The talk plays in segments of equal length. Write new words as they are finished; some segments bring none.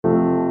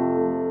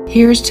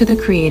Here's to the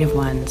creative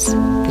ones,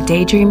 the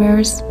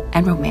daydreamers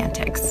and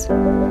romantics,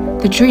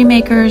 the dream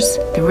makers,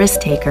 the risk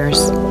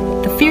takers,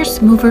 the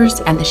fierce movers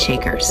and the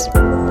shakers,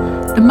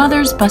 the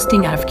mothers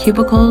busting out of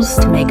cubicles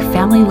to make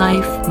family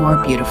life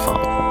more beautiful.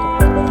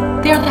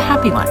 They are the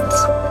happy ones,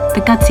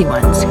 the gutsy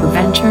ones who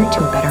venture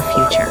to a better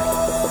future.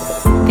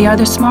 They are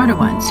the smarter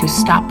ones who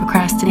stop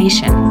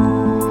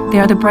procrastination. They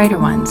are the brighter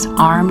ones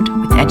armed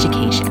with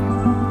education.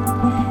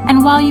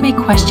 And while you may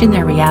question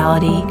their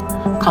reality,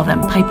 call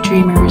them pipe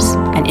dreamers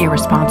and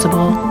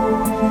irresponsible,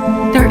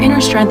 their inner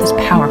strength is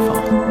powerful,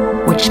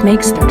 which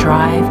makes their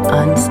drive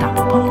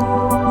unstoppable.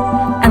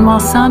 And while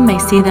some may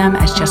see them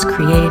as just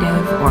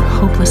creative or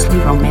hopelessly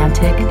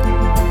romantic,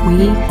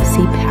 we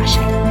see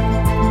passion.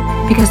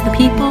 Because the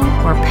people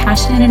who are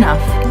passionate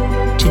enough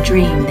to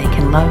dream they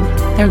can love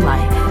their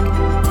life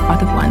are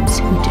the ones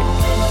who do.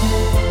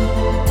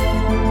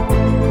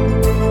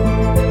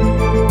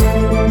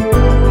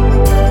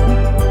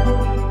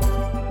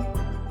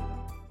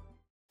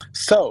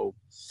 So,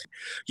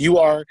 you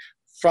are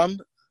from,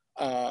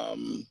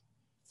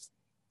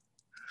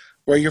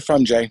 where you're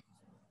from, Jay?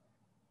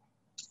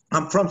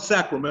 I'm from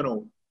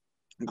Sacramento.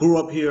 Grew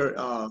up here,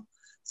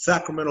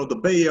 Sacramento, the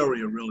Bay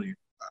Area, really.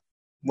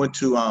 Went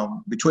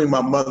to, between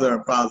my mother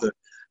and father,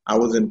 I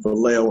was in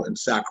Vallejo and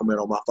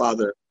Sacramento. My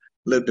father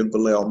lived in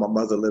Vallejo, my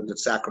mother lived in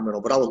Sacramento,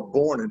 but I was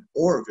born in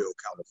Oroville,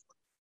 California.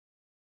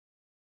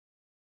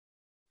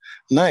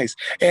 Nice.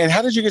 And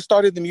how did you get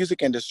started in the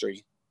music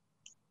industry?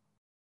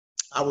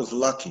 I was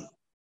lucky.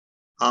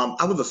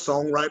 I was a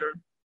songwriter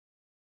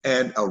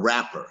and a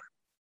rapper.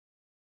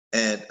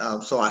 And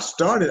so I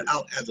started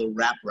out as a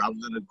rapper. I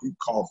was in a group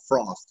called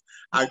Frost.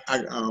 I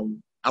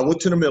went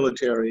to the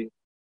military.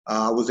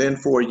 I was in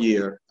for a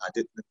year.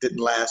 It didn't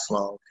last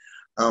long.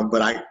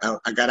 But I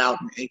got out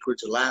in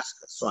Anchorage,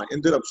 Alaska. So I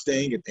ended up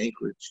staying in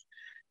Anchorage,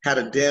 had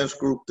a dance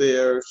group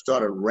there,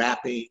 started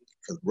rapping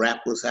because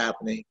rap was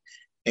happening,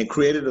 and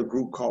created a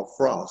group called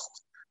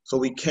Frost. So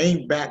we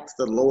came back to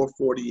the lower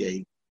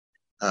 48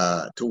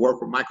 to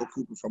work with Michael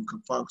Cooper from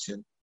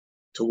Confunction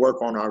to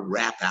work on our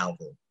rap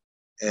album.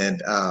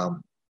 And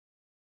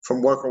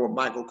from working with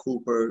Michael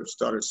Cooper,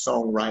 started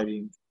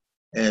songwriting.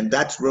 And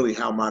that's really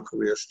how my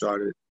career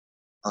started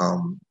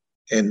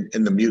in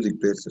the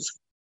music business.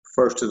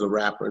 First as a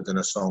rapper, then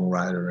a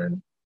songwriter,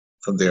 and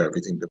from there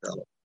everything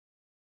developed.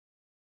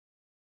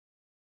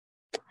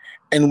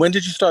 And when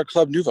did you start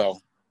Club Nouveau?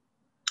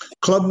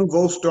 Club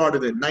Nouveau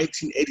started in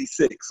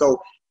 1986.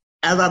 So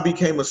as I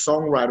became a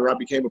songwriter, I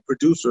became a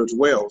producer as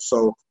well.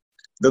 So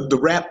the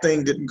rap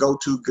thing didn't go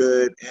too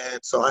good. And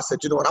so I said,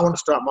 you know what, I want to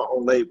start my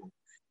own label.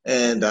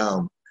 And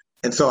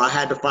so I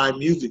had to find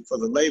music for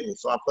the label.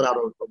 So I put out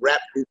a rap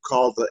group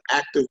called the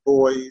Active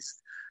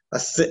Boys,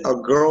 a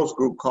girls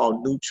group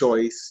called New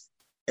Choice,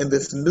 and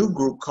this new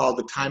group called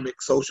the Timex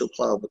Social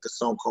Club with a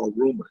song called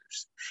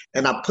Rumors.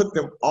 And I put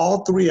them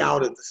all three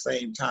out at the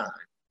same time.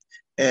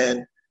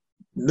 And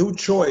New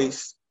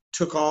Choice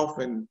took off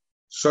in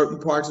certain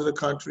parts of the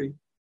country,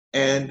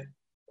 and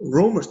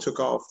Rumors took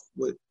off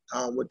with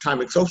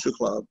Timex Social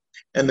Club.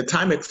 And the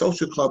Timex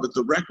Social Club, as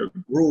the record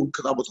grew,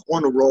 because I was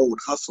on the road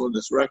hustling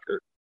this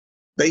record,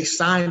 they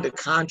signed a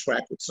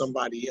contract with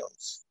somebody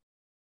else.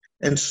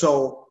 And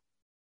so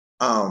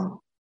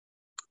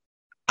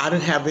I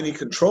didn't have any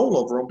control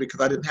over them because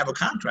I didn't have a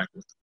contract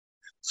with them.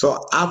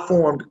 So I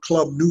formed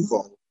Club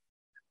Nouveau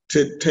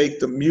to take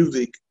the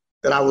music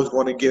that I was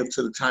going to give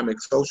to the Timex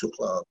Social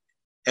Club,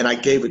 and I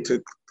gave it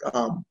to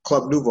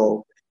Club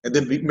Nouveau, and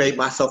then made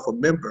myself a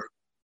member,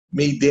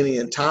 me, Denny,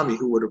 and Tommy,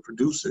 who were the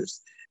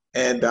producers.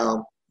 And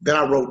then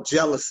I wrote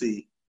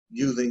Jealousy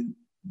using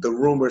the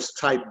Rumors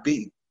type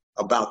beat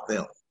about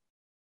them.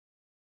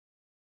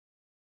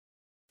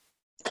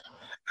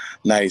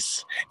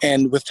 Nice.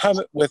 And with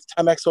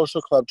Timex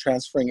Social Club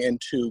transferring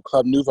into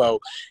Club Nouveau,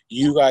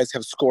 you guys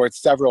have scored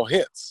several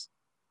hits.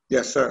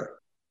 Yes, sir.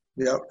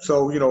 Yeah.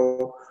 So, you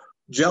know,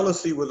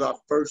 Jealousy was our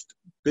first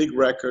big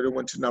record. It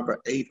went to number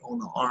 8 on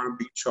the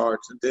R&B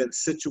charts. And then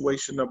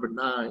Situation number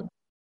 9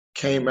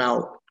 came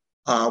out.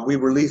 We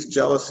released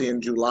Jealousy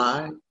in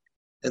July,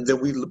 and then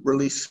we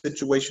released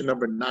Situation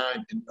number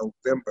 9 in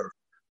November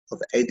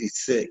of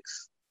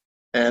 '86.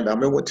 And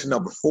it went to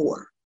number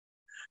 4.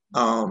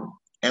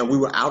 And we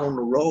were out on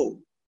the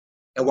road.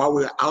 And while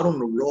we were out on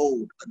the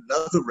road,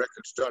 another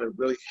record started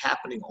really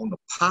happening on the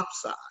pop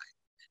side.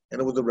 And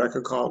it was a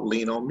record called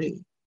Lean on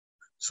Me.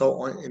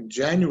 So in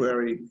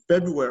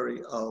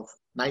February of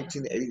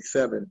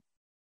 1987,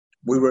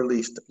 we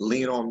released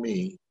Lean on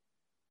Me,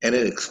 and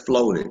it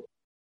exploded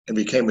and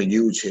became a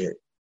huge hit.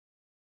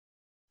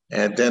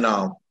 And then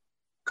I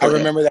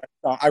remember that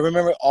song. I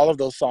remember all of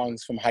those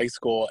songs from high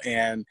school,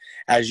 and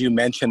as you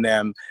mentioned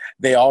them,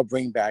 they all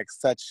bring back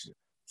such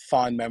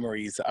fond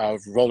memories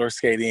of roller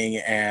skating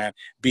and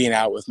being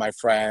out with my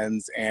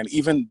friends, and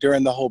even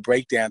during the whole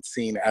breakdance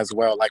scene as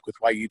well, like with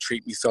Why You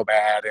Treat Me So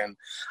Bad. And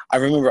I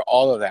remember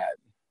all of that.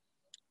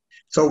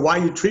 So Why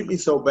You Treat Me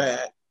So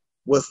Bad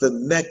was the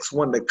next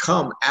one to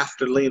come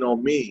after Lean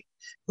on Me.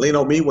 Lean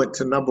on Me went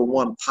to number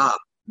 1 pop,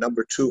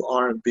 number 2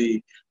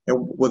 R&B,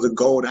 and was a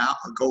gold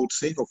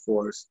single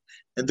for us.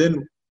 And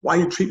then Why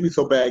You Treat Me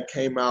So Bad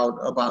came out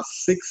about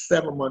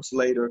 6-7 months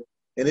later,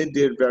 and it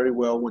did very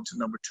well. Went to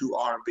 #2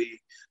 R&B,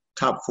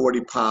 top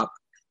 40 pop,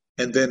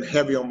 and then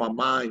Heavy on My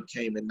Mind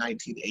came in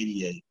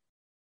 1988.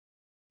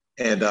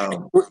 And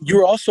you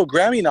were also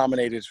Grammy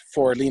nominated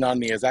for Lean on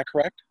Me. Is that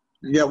correct?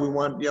 Yeah, we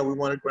won. Yeah, we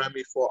won a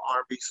Grammy for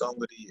R&B Song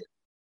of the Year.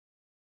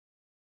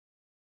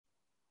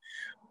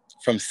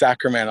 From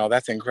Sacramento.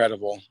 That's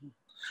incredible.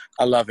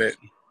 I love it.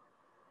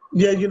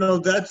 Yeah, you know,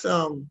 that's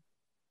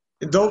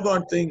those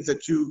aren't things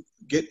that you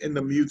get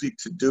into music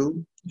to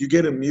do. You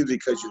get in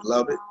music because you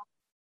love it,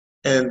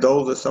 and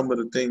those are some of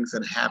the things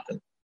that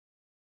happen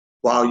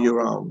while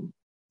you're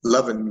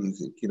loving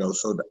music. You know,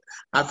 so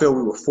I feel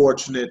we were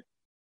fortunate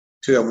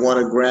to have won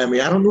a Grammy.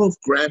 I don't know if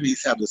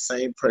Grammys have the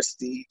same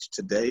prestige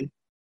today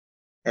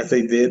as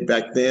they did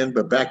back then,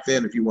 but back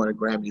then, if you won a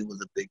Grammy, it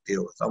was a big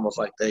deal. It's almost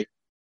like they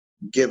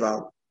give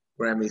out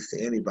Grammys to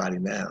anybody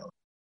now.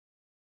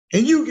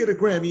 And you get a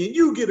Grammy, and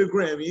you get a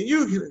Grammy, and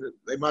you get it.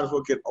 They might as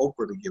well get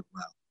Oprah to give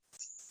them out.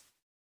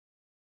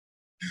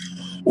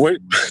 What,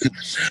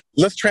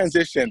 let's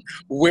transition.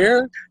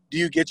 Where do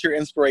you get your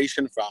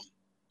inspiration from?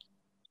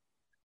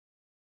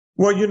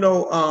 Well, you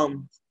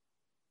know,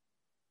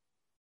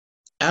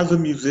 as a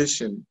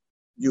musician,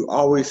 you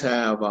always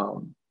have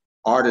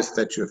artists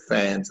that you're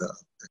fans of,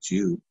 that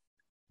you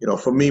know,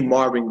 for me,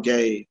 Marvin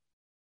Gaye,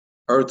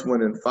 Earth,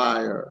 Wind and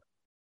Fire,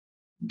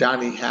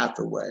 Donny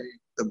Hathaway,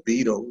 the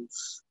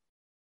Beatles,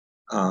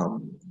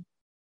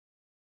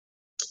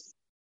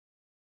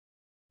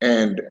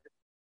 and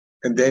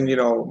then, you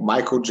know,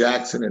 Michael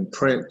Jackson and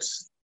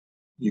Prince.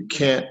 You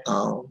can't,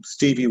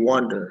 Stevie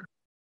Wonder.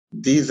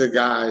 These are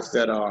guys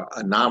that are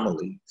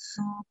anomalies.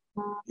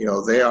 You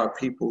know, they are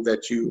people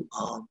that you're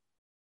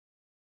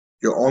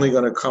only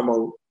going to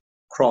come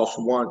across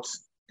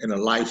once in a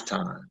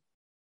lifetime.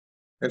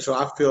 And so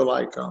I feel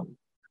like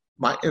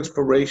my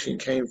inspiration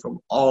came from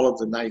all of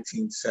the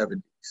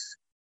 1970s,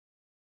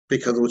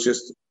 because it was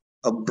just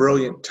a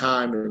brilliant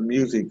time in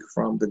music,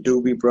 from the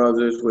Doobie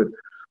Brothers with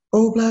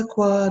 "Oh Black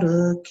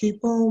Water,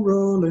 Keep on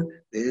Rolling,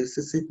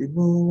 Mississippi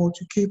Moon, Won't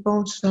You Keep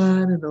on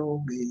Shining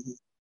on Me,"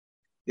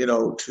 you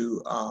know,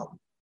 to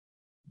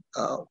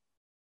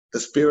the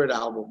Spirit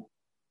album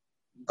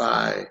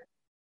by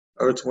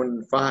Earth, Wind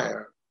and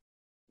Fire,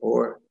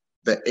 or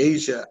the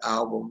Asia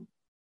album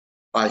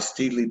by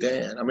Steely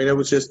Dan. I mean, it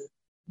was just,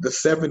 the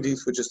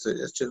 70s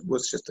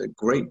was just a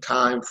great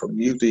time for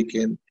music,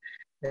 and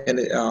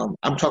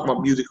I'm talking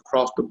about music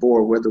across the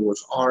board, whether it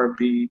was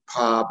R&B,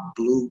 pop,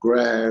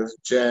 bluegrass,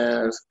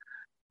 jazz,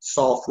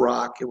 soft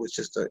rock. It was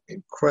just an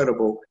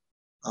incredible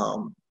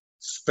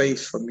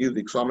space for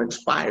music. So I'm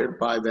inspired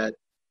by that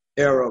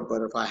era.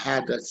 But if I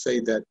had to say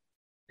that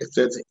if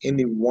there's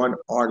any one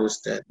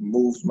artist that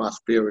moves my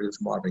spirit,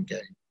 it's Marvin Gaye.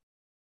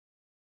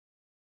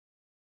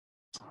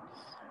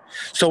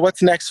 So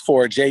what's next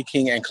for Jay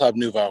King and Club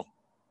Nouveau?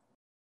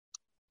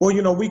 Well,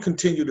 you know, we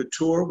continue to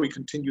tour. We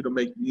continue to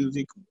make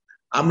music.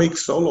 I make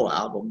solo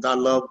albums. I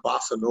love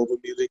bossa nova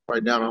music.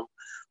 Right now I'm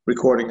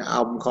recording an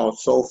album called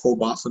Soulful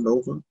Bossa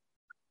Nova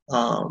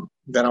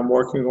that I'm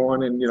working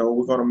on. And, you know,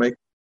 we're going to make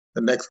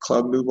the next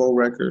Club Nouveau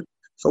record.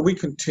 So we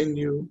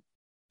continue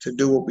to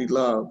do what we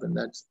love, and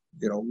that's,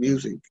 you know,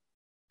 music.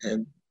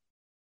 And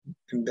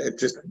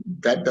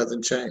that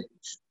doesn't change.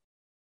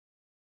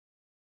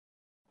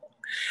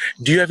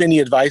 Do you have any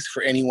advice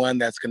for anyone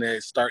that's going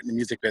to start in the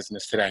music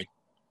business today?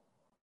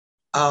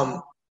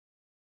 You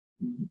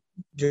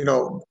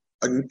know,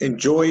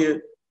 enjoy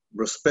it,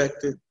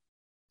 respect it,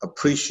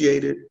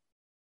 appreciate it,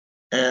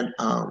 and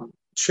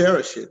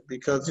cherish it,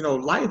 because, you know,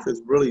 life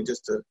is really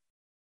just a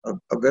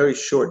very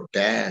short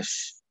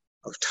dash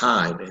of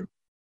time, and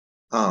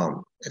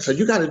so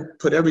you got to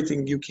put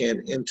everything you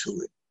can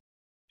into it,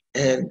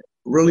 and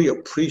really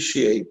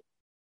appreciate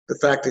the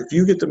fact that if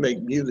you get to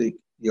make music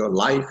your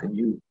life and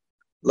you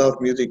love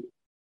music,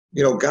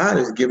 you know, God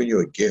has given you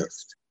a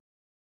gift.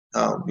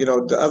 You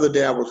know, the other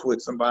day I was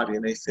with somebody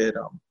and they said,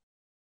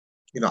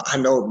 you know, I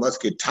know it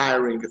must get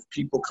tiring if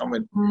people come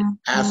and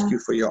ask you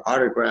for your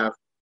autograph.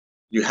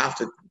 You have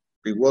to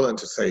be willing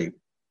to say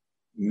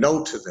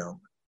no to them,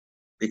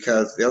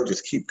 because they'll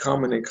just keep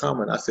coming and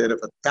coming. I said,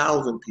 if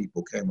 1,000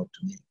 people came up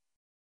to me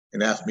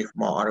and asked me for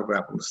my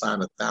autograph, I'm going to sign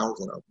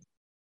 1,000 of them.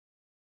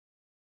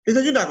 He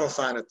said, you're not going to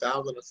sign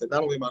 1,000. I said,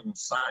 not only am I going to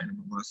sign them,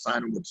 I'm going to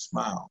sign them with a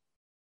smile.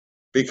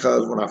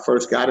 Because when I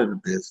first got into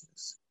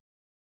business,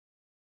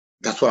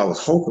 that's what I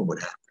was hoping would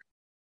happen.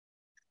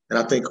 And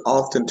I think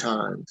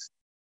oftentimes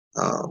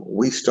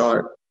we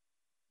start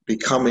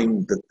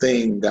becoming the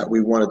thing that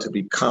we wanted to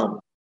become,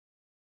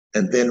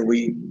 and then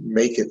we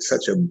make it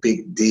such a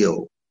big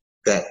deal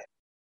that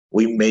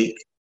we make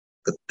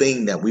the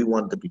thing that we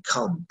wanted to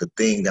become the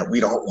thing that we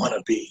don't want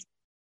to be.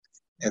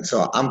 And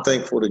so I'm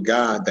thankful to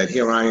God that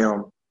here I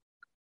am,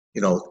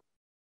 you know,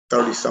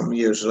 30-something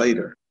years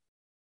later,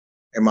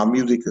 and my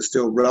music is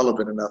still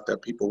relevant enough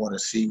that people want to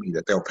see me,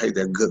 that they'll pay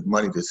their good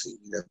money to see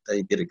me, that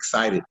they get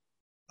excited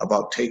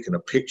about taking a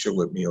picture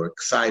with me, or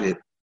excited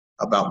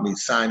about me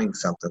signing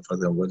something for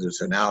them, whether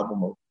it's an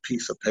album or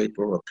piece of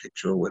paper or a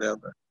picture or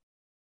whatever.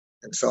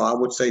 And so I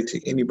would say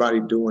to anybody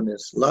doing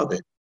this, love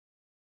it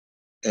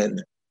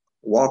and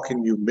walk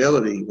in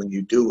humility when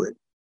you do it,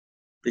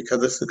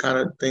 because it's the kind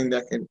of thing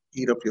that can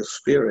eat up your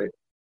spirit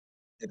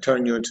and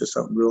turn you into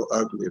something real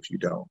ugly if you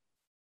don't.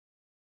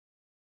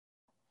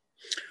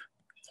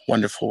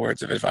 Wonderful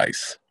words of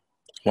advice.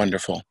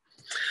 Wonderful.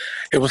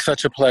 It was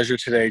such a pleasure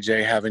today,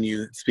 Jay,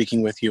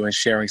 speaking with you and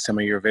sharing some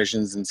of your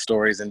visions and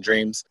stories and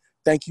dreams.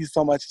 Thank you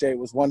so much, Jay. It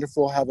was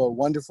wonderful. Have a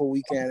wonderful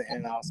weekend,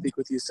 and I'll speak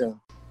with you soon.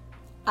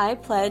 I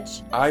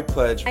pledge my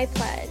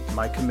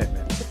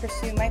commitment to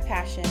pursue my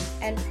passion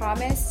and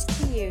promise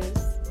to use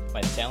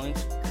my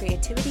talent,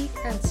 creativity,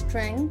 and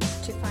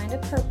strength to find a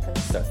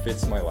purpose that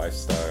fits my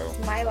lifestyle,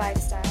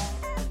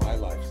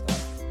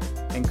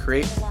 and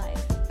create the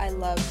life I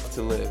love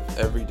to live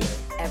every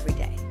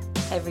day.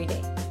 Every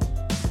day.